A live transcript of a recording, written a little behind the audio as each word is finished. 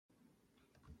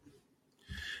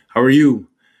How are you?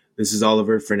 This is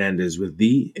Oliver Fernandez with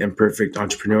The Imperfect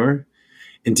Entrepreneur.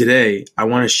 And today I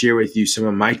want to share with you some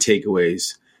of my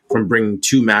takeaways from bringing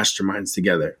two masterminds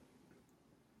together.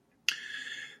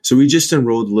 So we just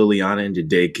enrolled Liliana into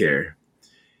daycare.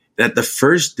 And at the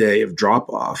first day of drop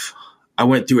off, I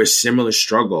went through a similar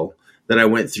struggle that I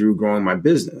went through growing my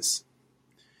business.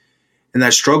 And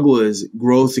that struggle is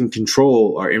growth and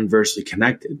control are inversely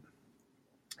connected.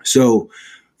 So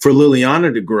for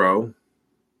Liliana to grow,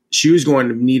 she was going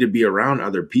to need to be around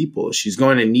other people. She's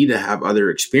going to need to have other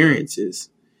experiences.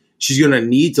 She's going to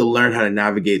need to learn how to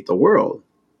navigate the world.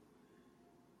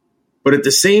 But at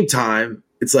the same time,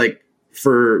 it's like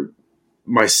for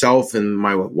myself and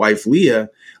my wife, Leah,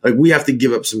 like we have to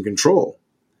give up some control.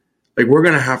 Like we're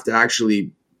going to have to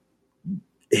actually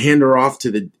hand her off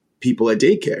to the people at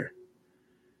daycare.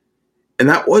 And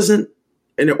that wasn't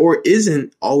or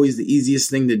isn't always the easiest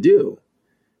thing to do.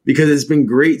 Because it's been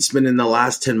great spending the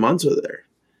last 10 months with her.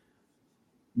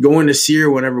 Going to see her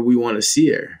whenever we want to see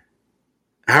her.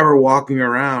 Have her walking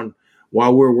around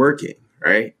while we're working,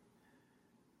 right?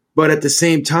 But at the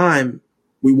same time,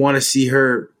 we want to see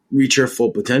her reach her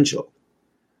full potential.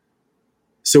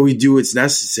 So we do what's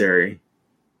necessary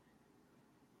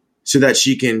so that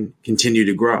she can continue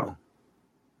to grow.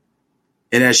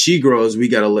 And as she grows, we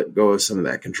got to let go of some of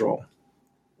that control.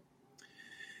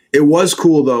 It was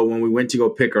cool, though, when we went to go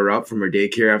pick her up from her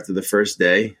daycare after the first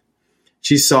day.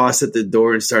 She saw us at the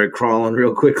door and started crawling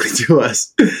real quickly to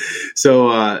us.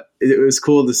 So it was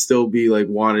cool to still be like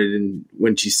wanted and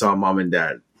when she saw mom and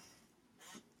dad.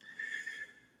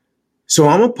 So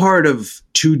I'm a part of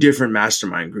two different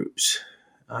mastermind groups.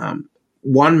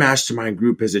 One mastermind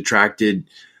group has attracted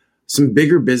some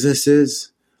bigger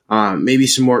businesses, maybe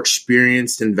some more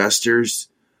experienced investors,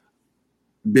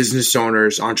 business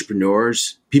owners,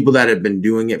 entrepreneurs, people that have been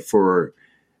doing it for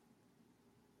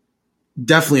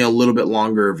definitely a little bit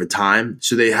longer of a time.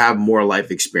 So they have more life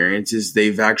experiences.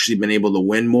 They've actually been able to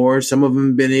win more. Some of them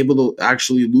have been able to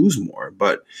actually lose more,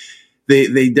 but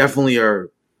they definitely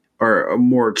are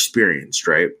more experienced,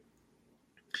 right?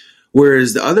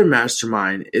 Whereas the other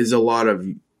mastermind is a lot of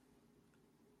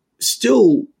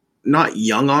still not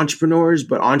young entrepreneurs,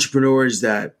 but entrepreneurs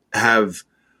that have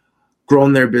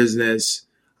grown their business,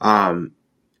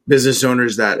 business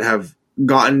owners that have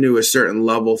gotten to a certain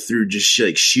level through just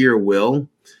like sheer will.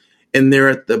 And they're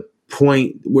at the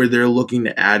point where they're looking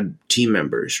to add team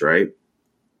members, right?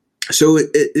 So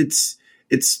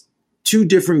it's two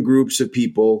different groups of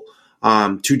people,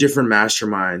 two different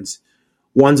masterminds.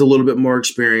 One's a little bit more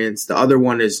experienced. The other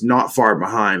one is not far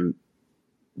behind,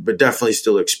 but definitely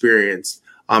still experienced,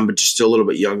 but just a little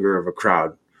bit younger of a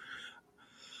crowd.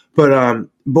 But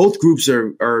both groups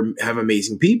have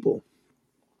amazing people.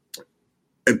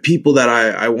 And people that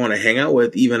I want to hang out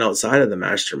with even outside of the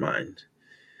mastermind.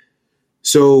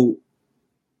 So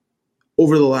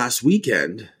over the last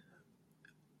weekend,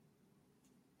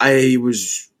 I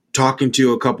was talking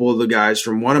to a couple of the guys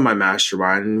from one of my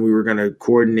mastermind, and we were going to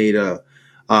coordinate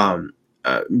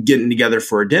getting together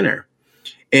for a dinner.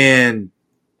 And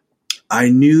I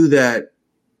knew that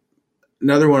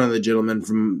another one of the gentlemen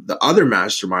from the other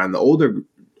mastermind, the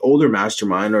older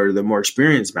mastermind or the more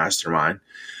experienced mastermind,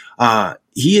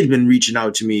 he had been reaching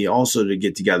out to me also to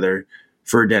get together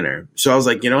for dinner. So I was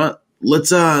like, you know what?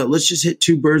 Let's just hit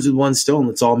two birds with one stone.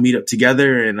 Let's all meet up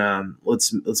together and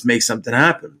let's make something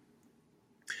happen.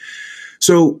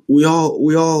 So we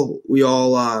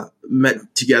all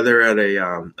met together at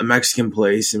a Mexican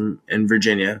place in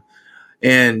Virginia,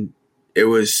 and it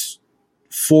was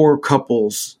 4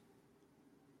 couples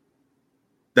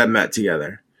that met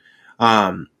together.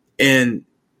 And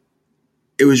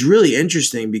it was really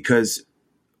interesting because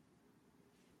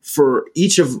for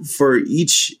each of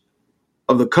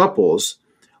the couples,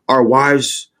 our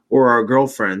wives or our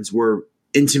girlfriends were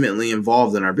intimately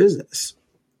involved in our business.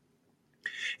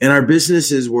 And our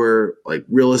businesses were like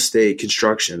real estate,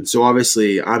 construction. So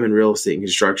obviously I'm in real estate and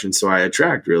construction, so I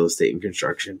attract real estate and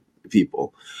construction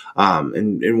people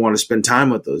and want to spend time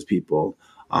with those people.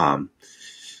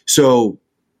 So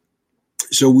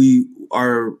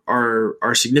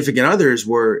our significant others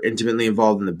were intimately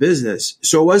involved in the business.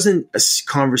 So it wasn't a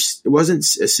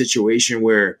situation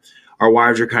where our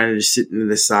wives are kind of just sitting to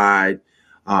the side.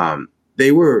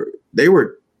 They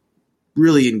were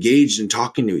really engaged in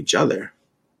talking to each other.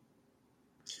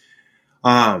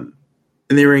 And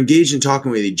they were engaged in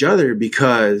talking with each other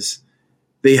because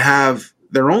they have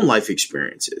their own life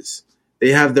experiences.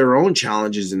 They have their own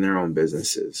challenges in their own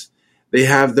businesses. They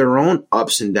have their own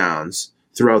ups and downs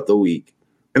throughout the week.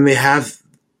 And they have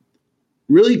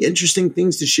really interesting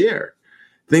things to share.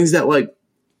 Things that like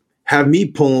have me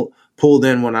pulled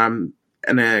in when I'm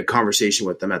a conversation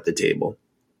with them at the table.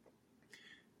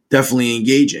 Definitely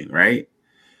engaging, right?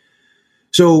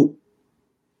 So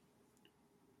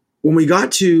when we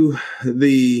got to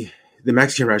the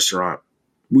Mexican restaurant,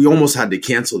 we almost had to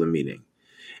cancel the meeting.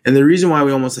 And the reason why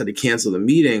we almost had to cancel the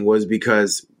meeting was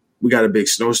because we got a big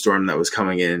snowstorm that was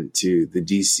coming into the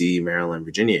DC, Maryland,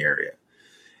 Virginia area.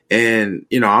 And,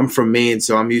 I'm from Maine,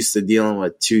 so I'm used to dealing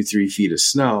with 2-3 feet of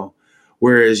snow.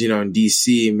 Whereas, in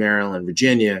DC, Maryland,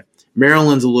 Virginia,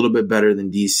 Maryland's a little bit better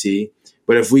than DC.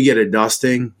 But if we get a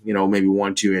dusting, maybe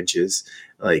 1-2 inches,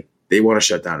 like they want to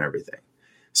shut down everything.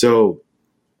 So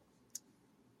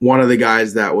one of the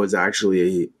guys that was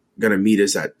actually going to meet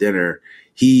us at dinner,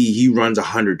 he runs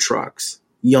 100 trucks.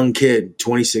 Young kid,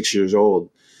 26 years old,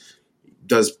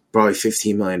 does probably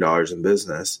 $15 million in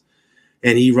business.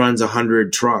 And he runs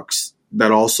 100 trucks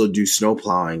that also do snow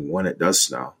plowing when it does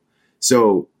snow.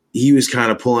 So he was kind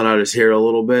of pulling out his hair a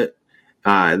little bit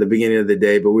at the beginning of the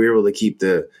day, but we were able to keep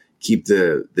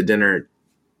the dinner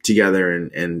together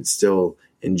and still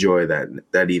enjoy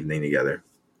that evening together.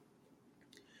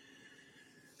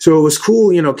 So it was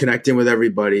cool, connecting with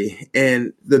everybody.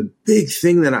 And the big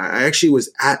thing that I actually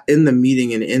was in the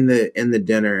meeting and in the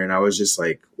dinner, and I was just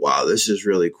like, wow, this is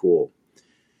really cool.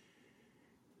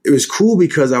 It was cool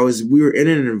because we were in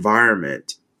an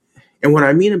environment. And what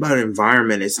I mean about an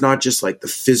environment, it's not just like the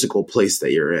physical place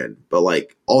that you're in, but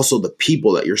like also the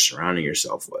people that you're surrounding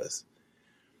yourself with.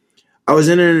 I was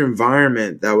in an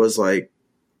environment that was like,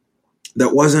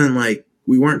 that wasn't like,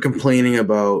 we weren't complaining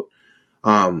about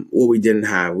what we didn't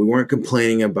have. We weren't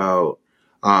complaining about,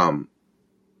 we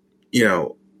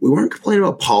weren't complaining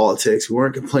about politics. We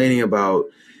weren't complaining about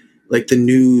like the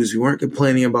news. We weren't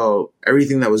complaining about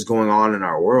everything that was going on in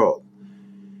our world.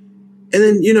 And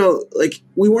then, like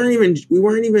we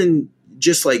weren't even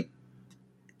just like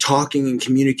talking and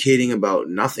communicating about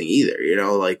nothing either.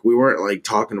 Like we weren't like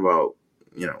talking about,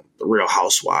 the Real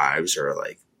Housewives or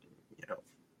like,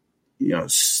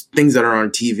 things that are on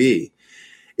TV.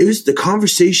 The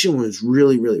conversation was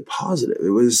really, really positive.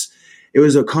 It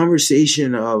was a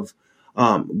conversation of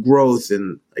growth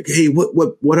and like, hey,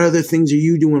 what other things are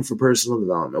you doing for personal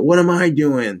development? What am I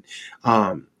doing?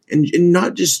 And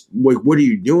not just like, what are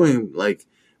you doing? Like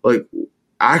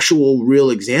actual real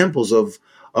examples of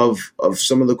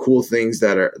some of the cool things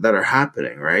that are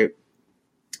happening. Right.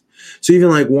 So even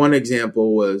like one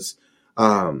example was,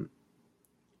 one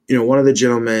of the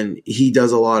gentlemen, he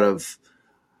does a lot of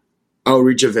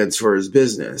outreach events for his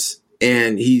business,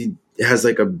 and he has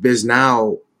like a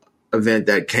BizNow event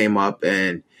that came up,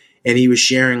 and he was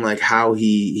sharing like how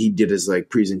he did his like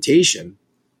presentation.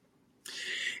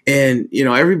 And,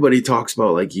 everybody talks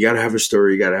about like, you got to have a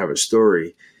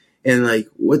story. And like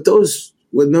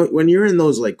when you're in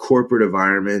those like corporate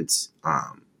environments,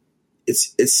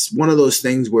 it's one of those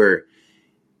things where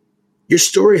your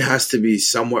story has to be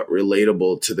somewhat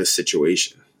relatable to the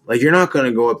situation. Like you're not going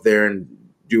to go up there and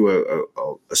do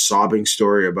a sobbing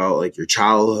story about like your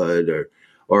childhood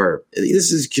or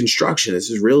this is construction. This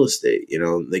is real estate,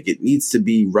 like it needs to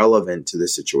be relevant to the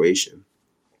situation.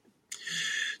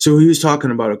 So he was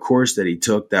talking about a course that he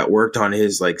took that worked on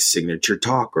his like signature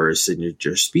talk or his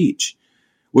signature speech,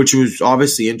 which was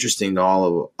obviously interesting to all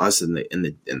of us in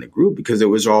the group because it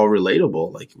was all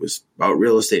relatable. Like it was about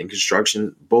real estate and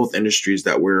construction, both industries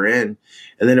that we're in.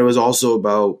 And then it was also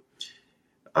about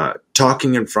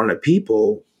talking in front of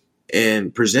people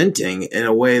and presenting in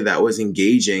a way that was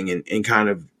engaging and kind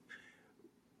of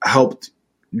helped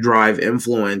drive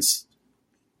influence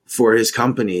for his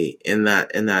company in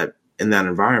that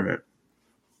environment.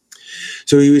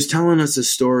 So he was telling us a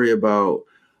story about,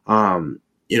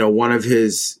 one of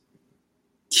his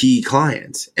key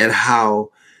clients and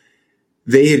how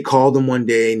they had called him one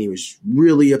day and he was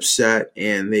really upset,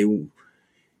 and they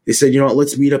said,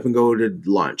 let's meet up and go to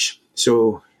lunch.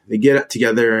 So they get up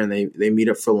together and they meet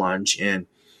up for lunch, and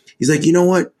he's like, you know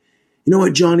what,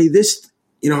 Johnny,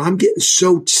 I'm getting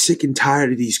so sick and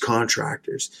tired of these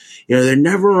contractors. They're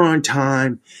never on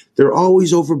time. They're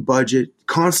always over budget,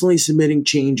 constantly submitting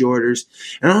change orders.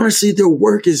 And honestly, their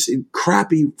work is in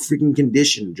crappy freaking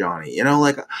condition, Johnny.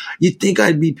 Like you'd think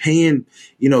I'd be paying,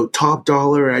 top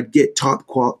dollar. I'd get top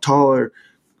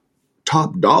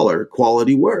dollar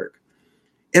quality work.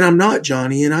 And I'm not,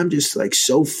 Johnny. And I'm just like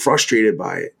so frustrated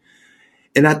by it.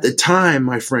 And at the time,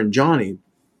 my friend Johnny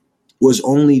was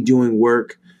only doing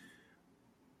work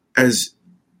as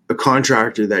a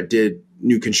contractor that did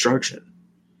new construction.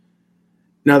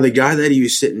 Now, the guy that he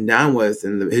was sitting down with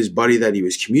and his buddy that he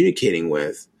was communicating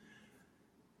with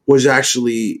was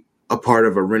actually a part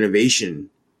of a renovation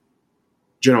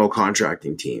general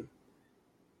contracting team.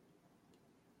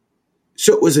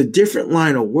 So it was a different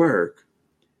line of work,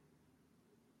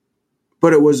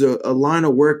 but it was a line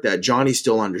of work that Johnny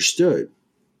still understood.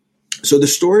 So the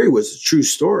story was a true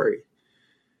story.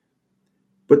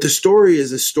 But the story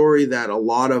is a story that a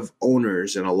lot of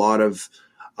owners and a lot of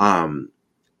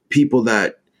people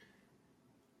that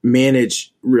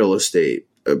manage real estate,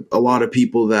 a lot of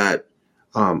people that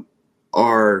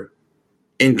are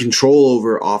in control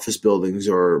over office buildings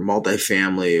or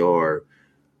multifamily or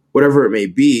whatever it may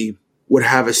be, would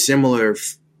have a similar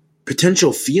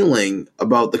potential feeling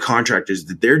about the contractors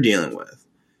that they're dealing with.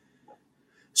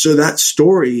 So that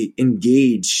story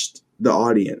engaged the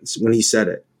audience when he said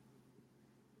it.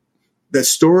 That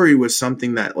story was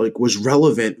something that like was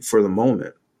relevant for the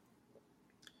moment.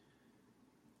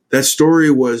 That story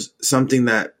was something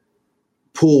that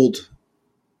pulled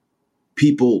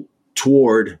people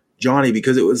toward Johnny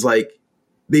because it was like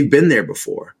they've been there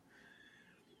before.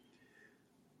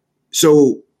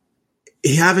 So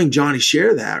having Johnny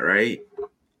share that, right,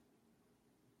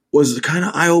 was kind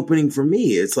of eye-opening for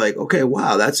me. It's like, okay,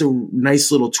 wow, that's a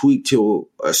nice little tweak to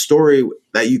a story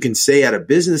that you can say at a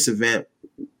business event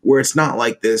where it's not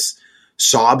like this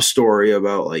sob story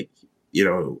about like, you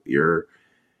know, your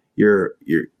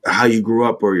how you grew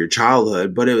up or your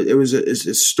childhood, but it was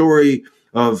a story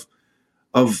of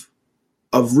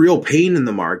real pain in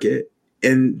the market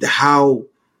and how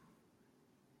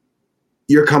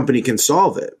your company can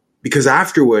solve it. Because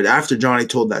after Johnny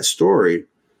told that story,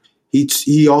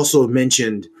 he also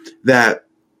mentioned that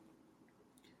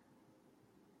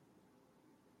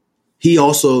he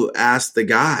also asked the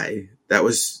guy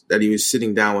that he was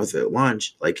sitting down with at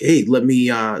lunch, like, hey, let me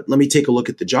take a look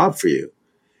at the job for you.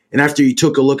 And after he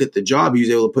took a look at the job, he was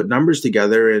able to put numbers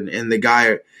together, and the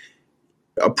guy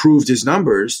approved his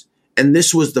numbers. And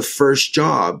this was the first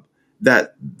job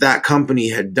that company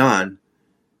had done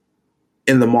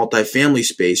in the multifamily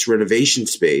space, renovation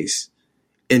space,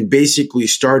 and basically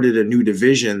started a new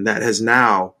division that has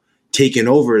now taken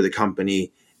over the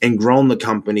company and grown the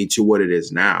company to what it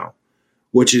is now,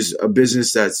 which is a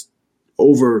business that's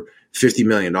over $50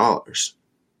 million.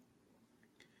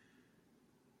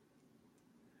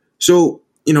 So,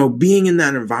 you know, being in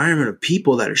that environment of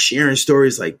people that are sharing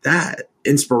stories like that,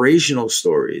 inspirational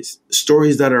stories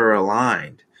that are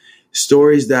aligned,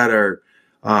 stories that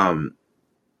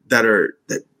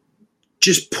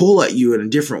just pull at you in a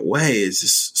different way, is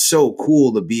just so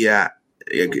cool to be at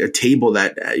a table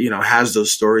that, you know, has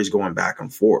those stories going back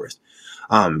and forth.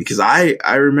 Because I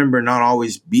remember not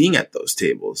always being at those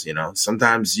tables. You know,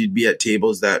 sometimes you'd be at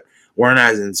tables that weren't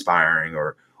as inspiring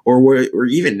or were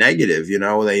even negative. You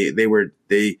know,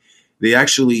 they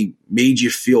actually made you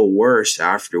feel worse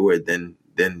afterward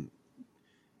than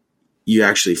you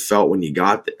actually felt when you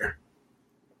got there,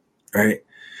 right?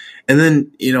 And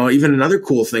then, you know, even another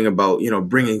cool thing about, you know,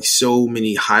 bringing so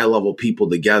many high level people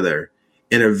together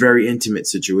in a very intimate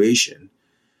situation.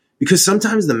 Because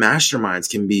sometimes the masterminds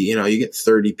can be, you know, you get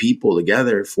 30 people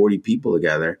together, 40 people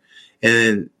together, and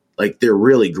then like they're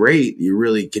really great. You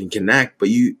really can connect, but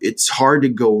it's hard to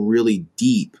go really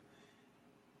deep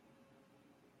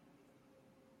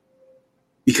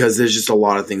because there's just a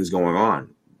lot of things going on.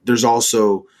 There's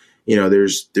also, you know,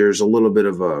 there's a little bit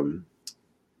of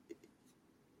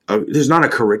there's not a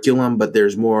curriculum, but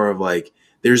there's more of like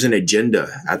there's an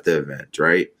agenda at the event,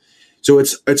 right? So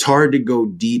it's hard to go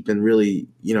deep and really,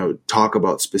 you know, talk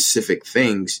about specific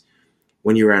things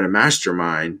when you're at a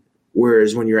mastermind.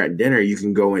 Whereas when you're at dinner, you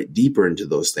can go deeper into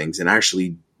those things and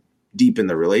actually deepen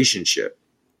the relationship.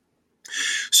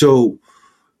 So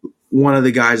one of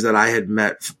the guys that I had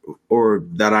met or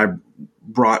that I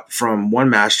brought from one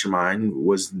mastermind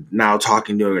was now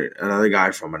talking to another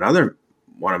guy from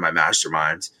one of my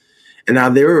masterminds. And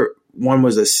now one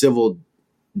was a civil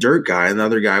dirt guy.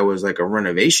 Another guy was like a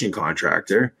renovation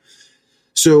contractor.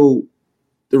 So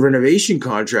the renovation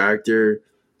contractor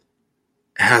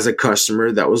has a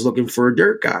customer that was looking for a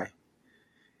dirt guy,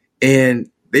 and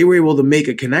they were able to make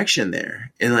a connection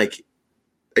there. And like,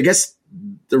 I guess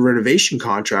the renovation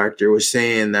contractor was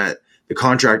saying that the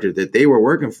contractor that they were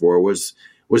working for was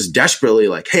desperately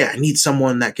like, hey, I need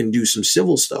someone that can do some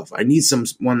civil stuff. I need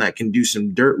someone that can do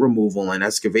some dirt removal and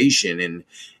excavation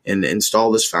and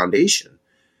install this foundation.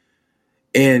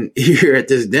 And here at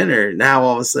this dinner, now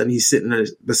all of a sudden he's sitting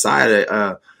beside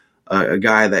a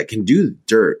guy that can do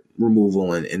dirt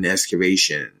removal and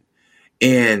excavation.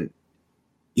 And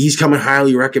he's coming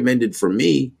highly recommended for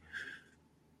me.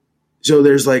 So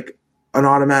there's like an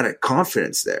automatic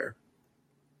confidence there.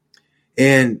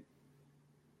 And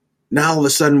now all of a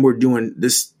sudden we're doing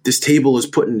this table is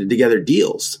putting together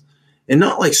deals, and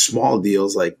not like small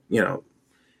deals, like, you know,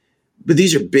 but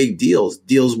these are big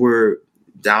deals where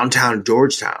downtown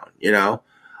Georgetown, you know,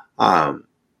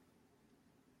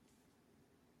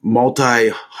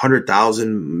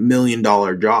 multi-$100,000 million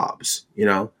jobs,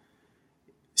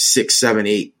 6, 7,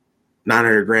 8,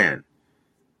 900 grand,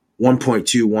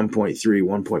 1.2, 1.3,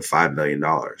 $1.5 million.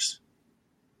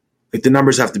 Like, the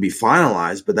numbers have to be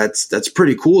finalized, but that's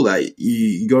pretty cool that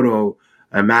you go to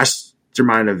a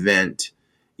mastermind event,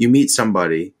 you meet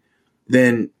somebody,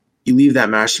 then you leave that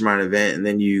mastermind event, and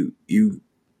then you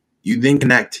then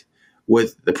connect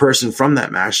with the person from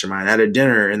that mastermind at a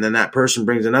dinner, and then that person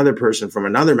brings another person from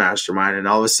another mastermind, and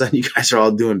all of a sudden you guys are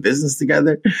all doing business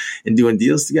together and doing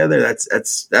deals together. Like,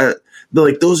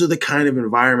 those are the kind of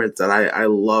environments that I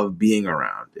love being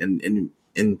around, and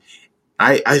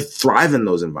I thrive in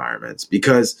those environments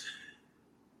because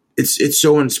it's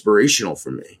so inspirational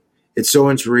for me. It's so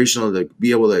inspirational to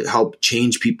be able to help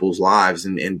change people's lives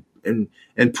and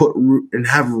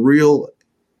have a real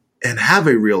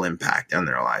impact on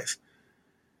their life.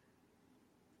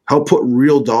 Help put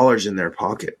real dollars in their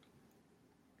pocket.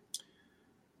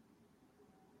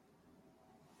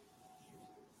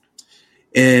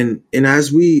 And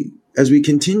as we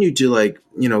continue to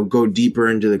go deeper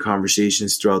into the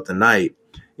conversations throughout the night,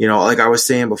 like I was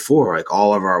saying before, like,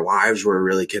 all of our wives were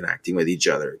really connecting with each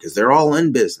other because they're all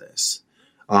in business.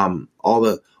 All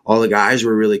the guys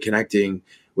were really connecting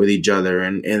with each other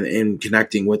and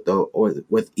connecting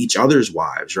with each other's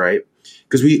wives, right?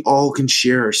 Because we all can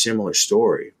share a similar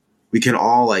story. We can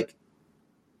all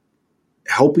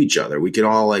help each other. We can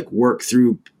all work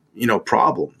through,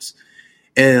 problems.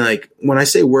 And when I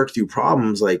say work through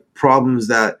problems, problems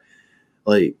that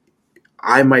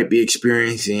I might be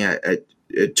experiencing at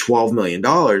 $12 million,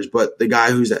 but the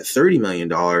guy who's at $30 million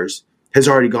has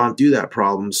already gone through that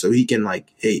problem. So he can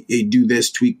hey, do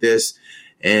this, tweak this,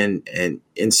 and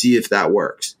see if that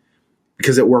works,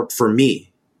 because it worked for me.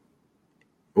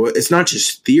 Well, it's not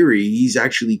just theory. He's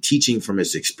actually teaching from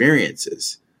his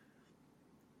experiences.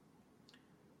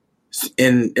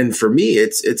 And for me,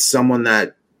 it's someone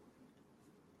that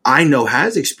I know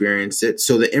has experienced it.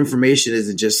 So the information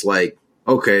isn't just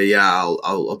okay, yeah,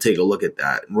 I'll take a look at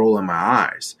that and roll in my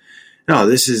eyes. No,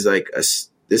 this is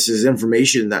this is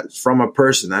information that's from a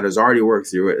person that has already worked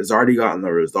through it, has already gotten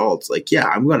the results. Yeah,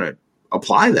 I'm going to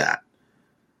apply that.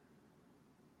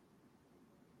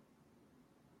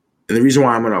 And the reason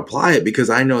why I'm going to apply it, because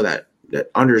I know that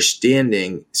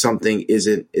understanding something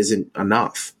isn't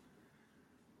enough.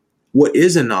 What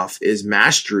is enough is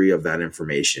mastery of that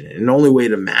information. And the only way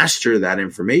to master that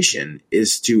information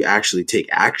is to actually take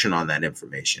action on that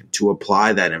information, to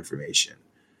apply that information.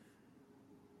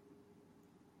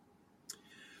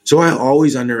 So I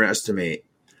always underestimate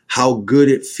how good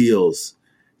it feels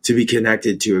to be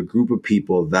connected to a group of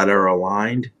people that are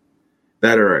aligned,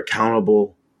 that are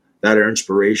accountable, that are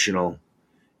inspirational,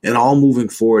 and all moving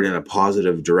forward in a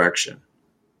positive direction.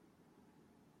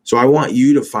 So I want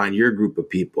you to find your group of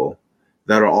people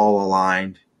that are all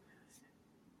aligned,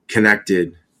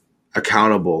 connected,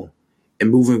 accountable,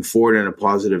 and moving forward in a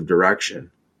positive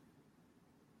direction.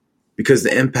 Because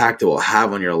the impact it will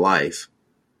have on your life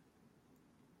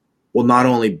will not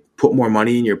only put more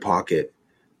money in your pocket,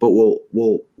 but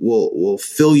will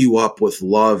fill you up with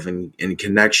love and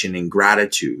connection and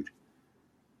gratitude.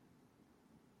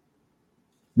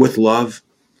 With love,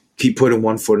 keep putting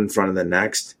one foot in front of the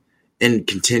next and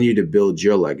continue to build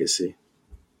your legacy.